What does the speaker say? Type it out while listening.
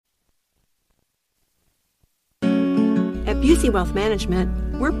Busey Wealth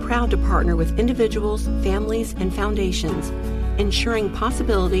Management, we're proud to partner with individuals, families, and foundations, ensuring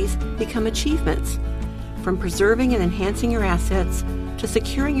possibilities become achievements. From preserving and enhancing your assets to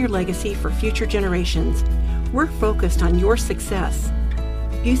securing your legacy for future generations, we're focused on your success.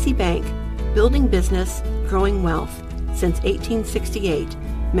 Busey Bank, building business, growing wealth. Since 1868,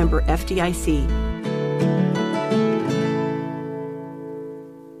 member FDIC.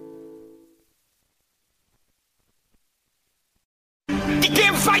 You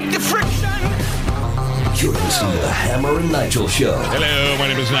can't fight the friction! You're listening to the Hammer and Nigel Show. Hello, my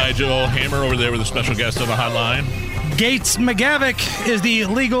name is Nigel. Hammer over there with a special guest on the hotline. Gates McGavick is the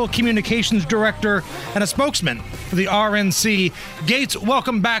legal communications director and a spokesman for the RNC. Gates,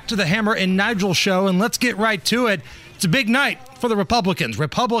 welcome back to the Hammer and Nigel Show, and let's get right to it. It's a big night for the Republicans.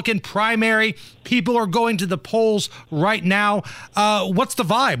 Republican primary. People are going to the polls right now. What's the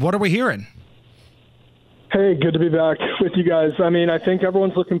vibe? What are we hearing? Hey, good to be back with you guys. I mean, I think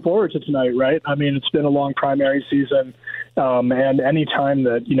everyone's looking forward to tonight, right? I mean, it's been a long primary season, and any time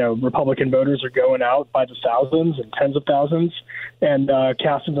that, Republican voters are going out by the thousands and tens of thousands and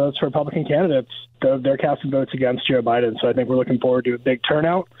casting votes for Republican candidates, they're casting votes against Joe Biden. So I think we're looking forward to a big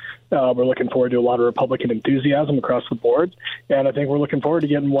turnout. We're looking forward to a lot of Republican enthusiasm across the board, and I think we're looking forward to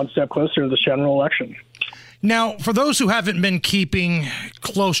getting one step closer to this general election. Now, for those who haven't been keeping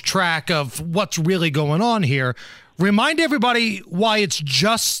close track of what's really going on here, remind everybody why it's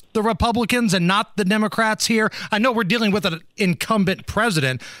just the Republicans and not the Democrats here. I know we're dealing with an incumbent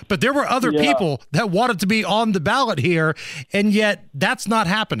president, but there were other people that wanted to be on the ballot here, and yet that's not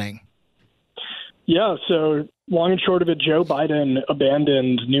happening. Yeah, so long and short of it, Joe Biden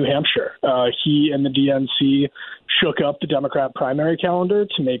abandoned New Hampshire. He and the DNC shook up the Democrat primary calendar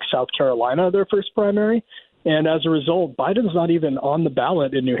to make South Carolina their first primary. And as a result, Biden's not even on the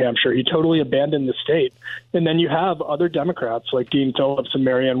ballot in New Hampshire. He totally abandoned the state. And then you have other Democrats like Dean Phillips and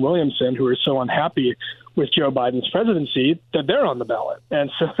Marianne Williamson who are so unhappy with Joe Biden's presidency that they're on the ballot. And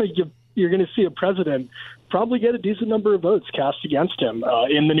so you're going to see a president probably get a decent number of votes cast against him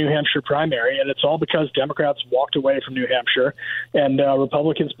in the New Hampshire primary. And it's all because Democrats walked away from New Hampshire and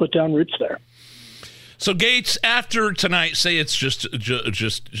Republicans put down roots there. So Gates, after tonight, say it's just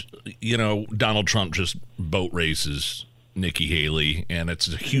Donald Trump just boat races Nikki Haley, and it's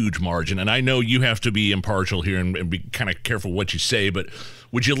a huge margin. And I know you have to be impartial here and be kind of careful what you say, but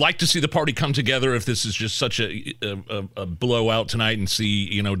would you like to see the party come together if this is just such a blowout tonight and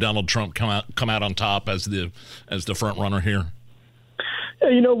see Donald Trump come out on top as the front runner here?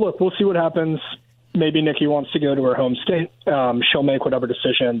 Yeah, look, we'll see what happens. Maybe Nikki wants to go to her home state. She'll make whatever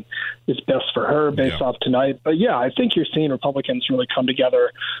decision is best for her based off tonight. But, yeah, I think you're seeing Republicans really come together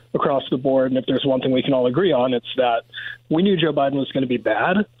across the board. And if there's one thing we can all agree on, it's that we knew Joe Biden was going to be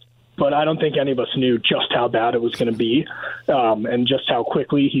bad, but I don't think any of us knew just how bad it was going to be and just how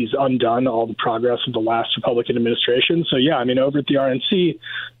quickly he's undone all the progress of the last Republican administration. So, yeah, I mean, over at the RNC,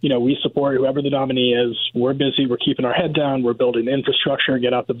 we support whoever the nominee is. We're busy. We're keeping our head down. We're building infrastructure,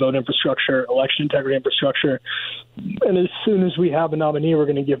 get out the vote infrastructure, election integrity infrastructure. And as soon as we have a nominee, we're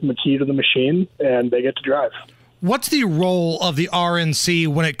going to give them a key to the machine, and they get to drive. What's the role of the RNC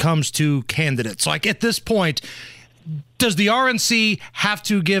when it comes to candidates? Like at this point, does the RNC have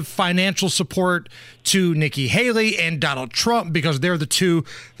to give financial support to Nikki Haley and Donald Trump because they're the two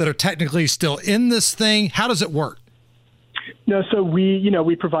that are technically still in this thing? How does it work? No, so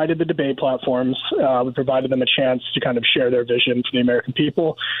we provided the debate platforms. We provided them a chance to kind of share their vision for the American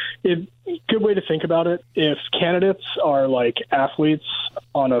people. Good way to think about it. If candidates are like athletes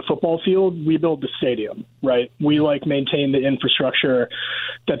on a football field, we build the stadium, right? We maintain the infrastructure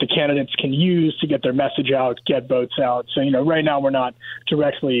that the candidates can use to get their message out, get votes out. So, right now we're not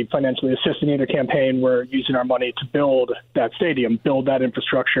directly financially assisting either campaign. We're using our money to build that stadium, build that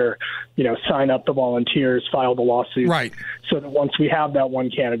infrastructure, sign up the volunteers, file the lawsuits. Right. So that once we have that one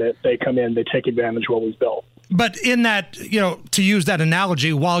candidate, they come in, they take advantage of what we've built. But in that, to use that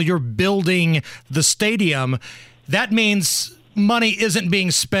analogy, while you're building the stadium, that means money isn't being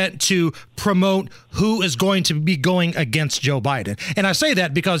spent to promote who is going to be going against Joe Biden. And I say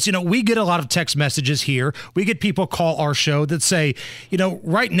that because, we get a lot of text messages here. We get people call our show that say,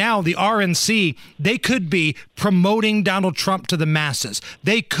 right now the RNC, they could be promoting Donald Trump to the masses.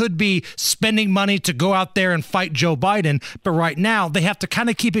 They could be spending money to go out there and fight Joe Biden. But right now they have to kind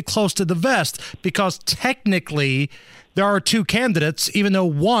of keep it close to the vest because technically there are two candidates, even though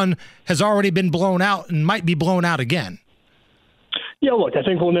one has already been blown out and might be blown out again. Yeah, look, I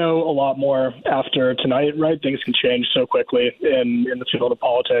think we'll know a lot more after tonight, right? Things can change so quickly in the field of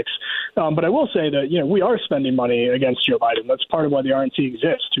politics. But I will say that, we are spending money against Joe Biden. That's part of why the RNC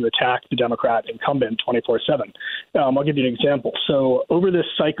exists, to attack the Democrat incumbent 24/7. I'll give you an example. So over this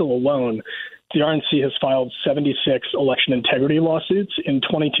cycle alone, the RNC has filed 76 election integrity lawsuits in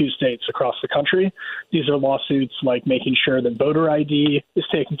 22 states across the country. These are lawsuits like making sure that voter ID is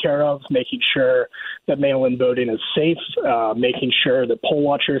taken care of, making sure that mail-in voting is safe, making sure that poll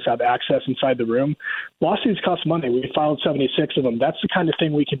watchers have access inside the room. Lawsuits cost money. We filed 76 of them. That's the kind of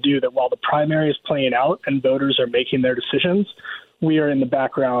thing we can do, that while the primary is playing out and voters are making their decisions, we are in the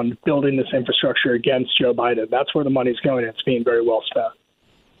background building this infrastructure against Joe Biden. That's where the money's going. It's being very well spent.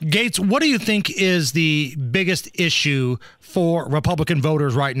 Gates, what do you think is the biggest issue for Republican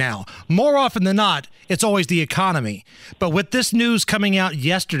voters right now? More often than not, it's always the economy. But with this news coming out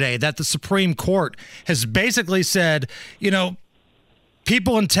yesterday that the Supreme Court has basically said,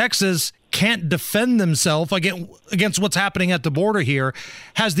 people in Texas can't defend themselves against what's happening at the border here,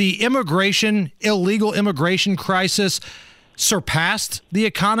 has the illegal immigration crisis surpassed the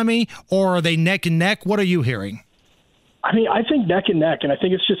economy, or are they neck and neck? What are you hearing? I think neck and neck, and I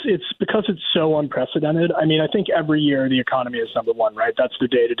think it's because it's so unprecedented. I think every year the economy is number one, right? That's the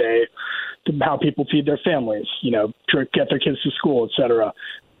day-to-day, how people feed their families, get their kids to school, et cetera,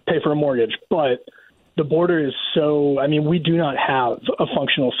 pay for a mortgage. But the border is we do not have a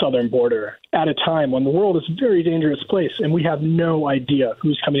functional southern border at a time when the world is a very dangerous place and we have no idea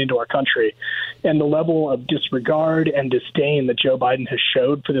who's coming into our country. And the level of disregard and disdain that Joe Biden has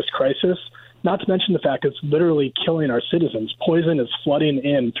showed for this crisis, not to mention the fact it's literally killing our citizens. Poison is flooding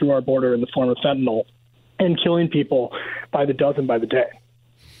in through our border in the form of fentanyl and killing people by the dozen, by the day.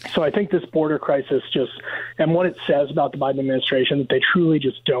 So I think this border crisis and what it says about the Biden administration, that they truly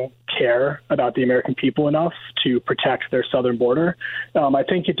just don't care about the American people enough to protect their southern border. I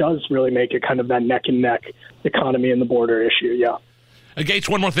think it does really make it kind of that neck and neck economy and the border issue. Yeah. Gates,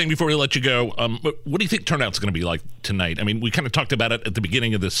 one more thing before we let you go. What do you think turnout's going to be like tonight? We kind of talked about it at the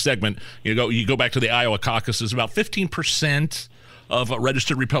beginning of this segment. You go back to the Iowa caucuses, about 15% of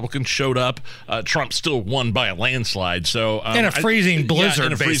registered Republicans showed up. Trump still won by a landslide. So in a freezing blizzard,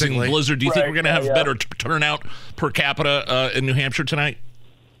 in a freezing basically. blizzard. Do you think we're going to have better turnout per capita in New Hampshire tonight?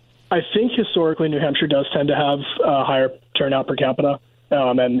 I think historically New Hampshire does tend to have a higher turnout per capita.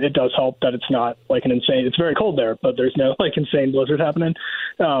 And it does help that it's not like it's very cold there, but there's no insane blizzard happening.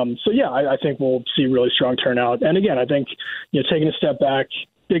 I think we'll see really strong turnout. And again, I think, taking a step back,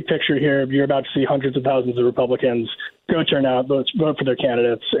 big picture here, you're about to see hundreds of thousands of Republicans go turn out, vote for their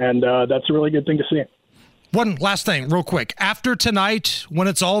candidates. And that's a really good thing to see. One last thing, real quick. After tonight, when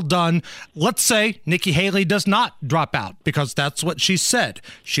it's all done, let's say Nikki Haley does not drop out, because that's what she said.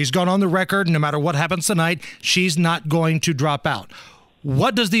 She's gone on the record, no matter what happens tonight, she's not going to drop out.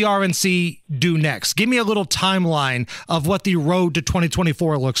 What does the RNC do next? Give me a little timeline of what the road to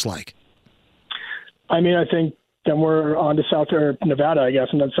 2024 looks like. I think then we're on to Nevada, I guess,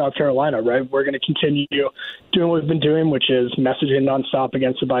 and then South Carolina, right? We're going to continue doing what we've been doing, which is messaging nonstop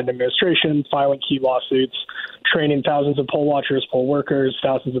against the Biden administration, filing key lawsuits, training thousands of poll watchers, poll workers,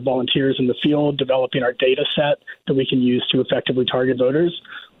 thousands of volunteers in the field, developing our data set that we can use to effectively target voters.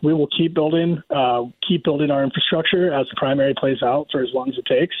 We will keep building our infrastructure as the primary plays out for as long as it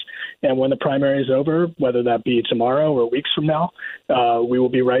takes. And when the primary is over, whether that be tomorrow or weeks from now, we will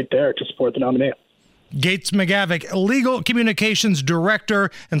be right there to support the nominee. Gates McGavick, Legal Communications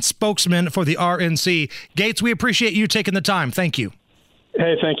Director and Spokesman for the RNC. Gates, we appreciate you taking the time. Thank you.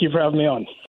 Hey, thank you for having me on.